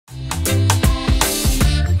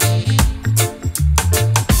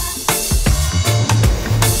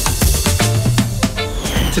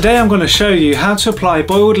Today I'm going to show you how to apply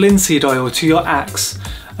boiled linseed oil to your axe.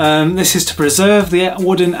 This is to preserve the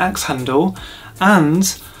wooden axe handle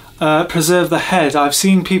and preserve the head. I've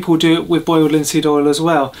seen people do it with boiled linseed oil as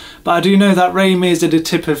well, but I do know that Ray Mears did a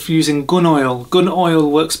tip of using gun oil. Gun oil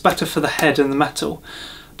works better for the head and the metal,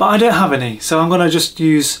 but I don't have any, so I'm going to just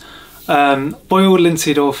use boiled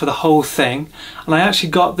linseed oil for the whole thing. And I actually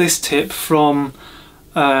got this tip from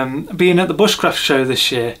being at the Bushcraft show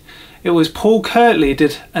this year. It was Paul Kirtley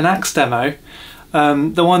did an axe demo,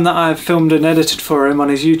 the one that I've filmed and edited for him on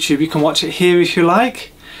his YouTube. You can watch it here if you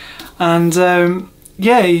like. And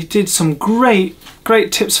yeah, he did some great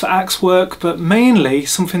tips for axe work, but mainly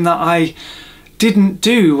something that I didn't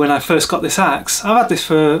do when I first got this axe. I've had this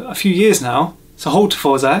for a few years now. It's a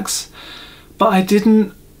hultafors axe, but I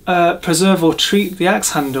didn't preserve or treat the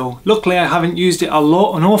axe handle. Luckily I haven't used it an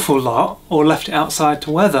awful lot, or left it outside to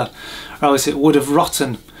weather, or else it would have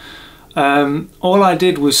rotten. All I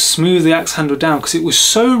did was smooth the axe handle down because it was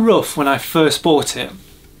so rough when I first bought it.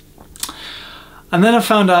 And then I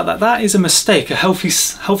found out that that is a mistake, a health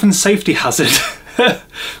and safety hazard, because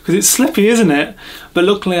it's slippy, isn't it? But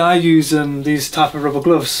luckily I use these type of rubber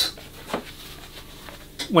gloves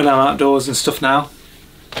when I'm outdoors and stuff now,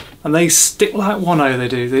 and they stick like one-o, they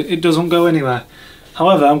do. It doesn't go anywhere.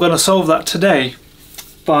 However, I'm going to solve that today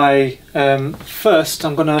by first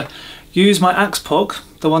I'm going to use my axe puck,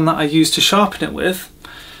 the one that I use to sharpen it with,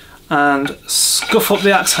 and scuff up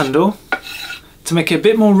the axe handle to make it a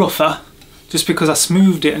bit more rougher, just because I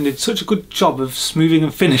smoothed it and did such a good job of smoothing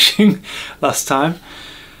and finishing last time.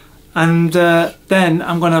 And then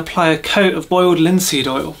I'm going to apply a coat of boiled linseed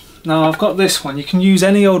oil. Now I've got this one. You can use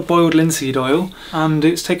any old boiled linseed oil, and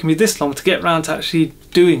it's taken me this long to get around to actually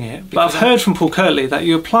doing it. But I've heard from Paul Kirtley that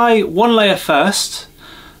you apply one layer first,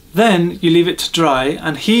 then you leave it to dry,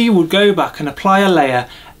 and he would go back and apply a layer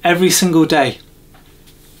every single day.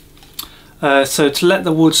 So to let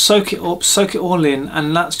the wood soak it up, soak it all in,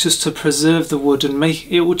 and that's just to preserve the wood and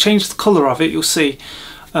make it will change the colour of it, you'll see.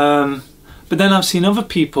 But then I've seen other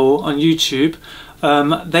people on YouTube,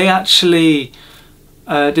 they actually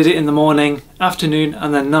did it in the morning, afternoon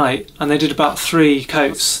and then night, and they did about 3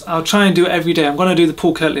 coats. I'll try and do it every day. I'm going to do the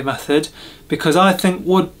Paul Kirtley method because I think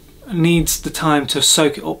wood needs the time to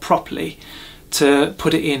soak it up properly to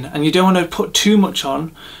put it in, and you don't want to put too much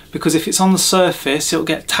on, because if it's on the surface it'll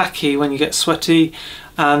get tacky when you get sweaty,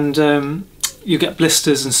 and you get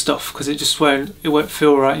blisters and stuff because it won't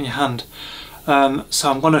feel right in your hand. So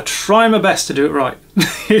I'm going to try my best to do it right.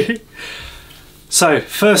 So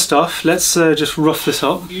first off, let's just rough this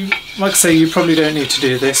up. Like I say, you probably don't need to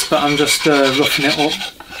do this, but I'm just roughing it up.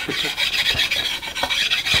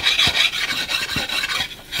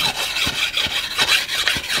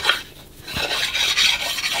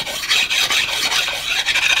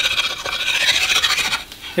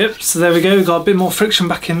 Yep, so there we go, we've got a bit more friction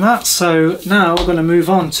back in that. So now we're going to move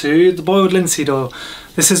on to the boiled linseed oil.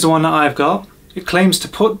 This is the one that I've got. It claims to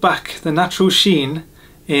put back the natural sheen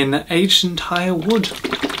in aged and higher wood.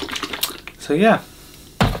 So yeah,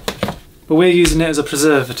 but we're using it as a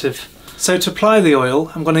preservative. So to apply the oil,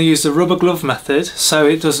 I'm going to use the rubber glove method so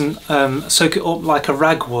it doesn't soak it up like a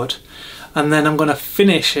rag would, and then I'm going to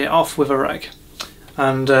finish it off with a rag,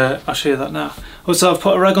 and I'll show you that now. Also, I've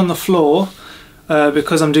put a rag on the floor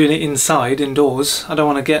because I'm doing it inside, indoors. I don't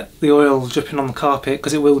want to get the oil dripping on the carpet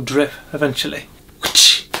because it will drip eventually.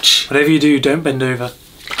 Whatever you do, don't bend over.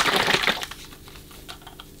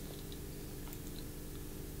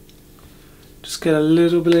 Just get a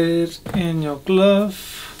little bit in your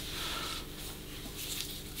glove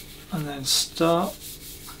and then start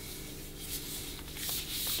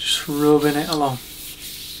just rubbing it along.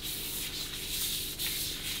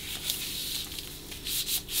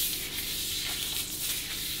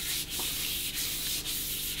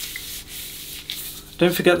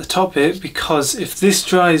 Don't forget to top it, because if this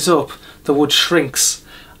dries up the wood shrinks,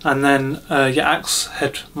 and then your axe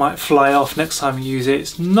head might fly off next time you use it.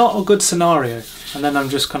 It's not a good scenario. And then I'm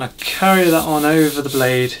just going to carry that on over the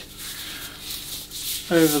blade,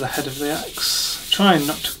 over the head of the axe, trying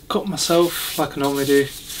not to cut myself like I normally do.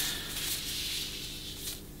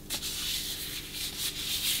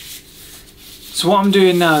 So what I'm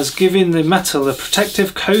doing now is giving the metal a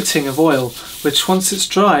protective coating of oil, which once it's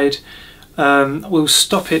dried will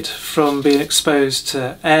stop it from being exposed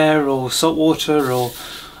to air or salt water or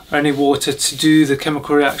any water to do the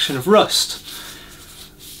chemical reaction of rust,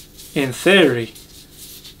 in theory.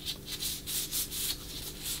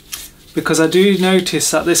 Because I do notice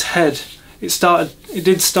that this head, it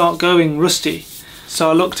did start going rusty, so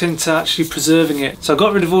I looked into actually preserving it. So I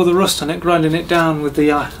got rid of all the rust on it, grinding it down with the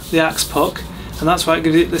axe puck, and that's why it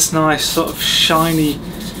gives it this nice sort of shiny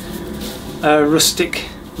rustic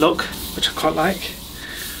look, which I quite like.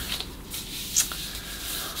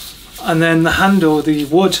 And then the handle, the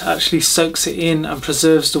wood actually soaks it in and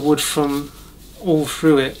preserves the wood from all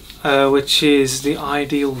through it, which is the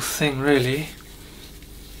ideal thing really.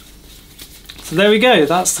 So there we go,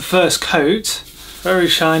 that's the first coat. Very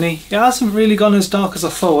shiny. It hasn't really gone as dark as I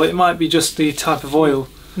thought. It might be just the type of oil.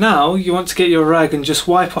 Now you want to get your rag and just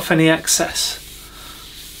wipe off any excess.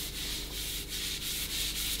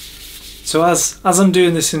 So as I'm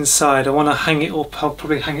doing this inside, I want to hang it up. I'll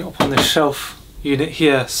probably hang it up on this shelf unit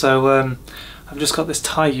here. So I've just got this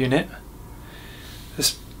tie unit,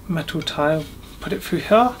 this metal tie. Put it through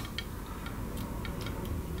here.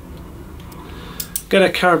 Get a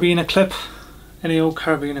carabiner clip, any old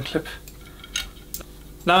carabiner clip.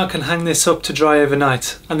 Now I can hang this up to dry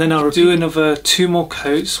overnight, and then I'll do another 2 more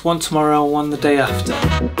coats, one tomorrow, one the day after.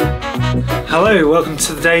 Hello, welcome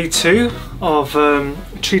to day 2 of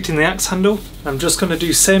treating the axe handle. I'm just going to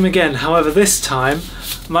do same again, however this time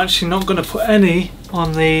I'm actually not going to put any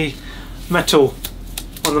on the metal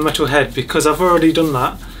head, because I've already done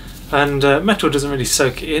that, and metal doesn't really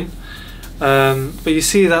soak it in. But you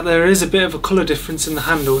see that there is a bit of a colour difference in the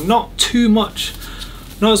handle, not too much,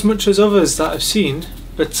 not as much as others that I've seen.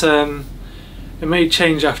 But it may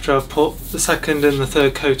change after I've put the second and the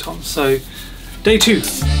third coat on. So, day 2.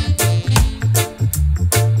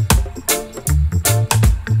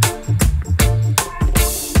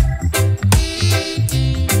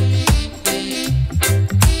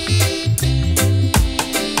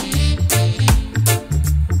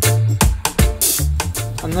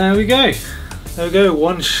 And there we go. There we go,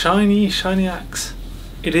 one shiny axe.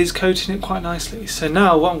 It is coating it quite nicely. So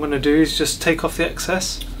now what I'm going to do is just take off the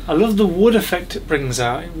excess. I love the wood effect it brings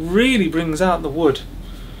out. It really brings out the wood.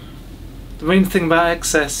 The main thing about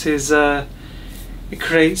excess is it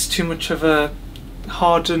creates too much of a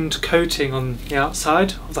hardened coating on the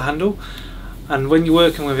outside of the handle, and when you're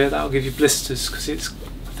working with it, that'll give you blisters because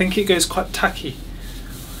I think it goes quite tacky.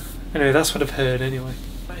 Anyway, that's what I've heard anyway.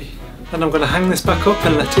 Then I'm going to hang this back up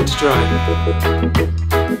and let it dry.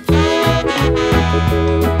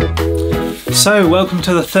 So welcome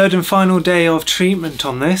to the 3rd and final day of treatment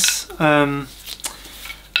on this. Yeah,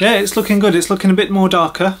 it's looking good. It's looking a bit more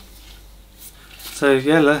darker. So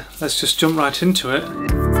yeah, let's just jump right into it.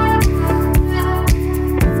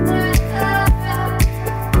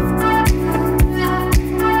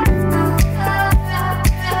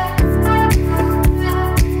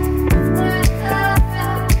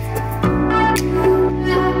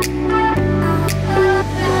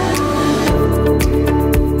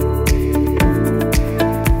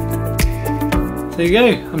 There you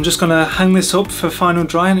go. I'm just going to hang this up for final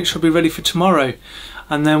dry and it should be ready for tomorrow.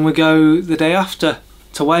 And then we go the day after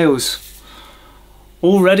to Wales.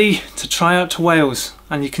 All ready to try out to Wales.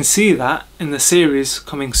 And you can see that in the series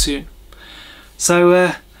coming soon.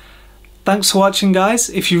 So thanks for watching,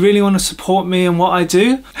 guys. If you really want to support me and what I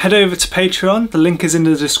do, head over to Patreon. The link is in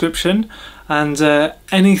the description. And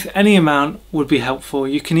any amount would be helpful.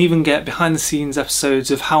 You can even get behind the scenes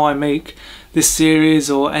episodes of how I make this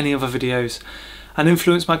series or any other videos, and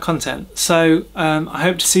influence my content. So I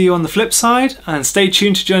hope to see you on the flip side, and stay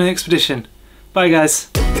tuned to join the expedition. Bye guys.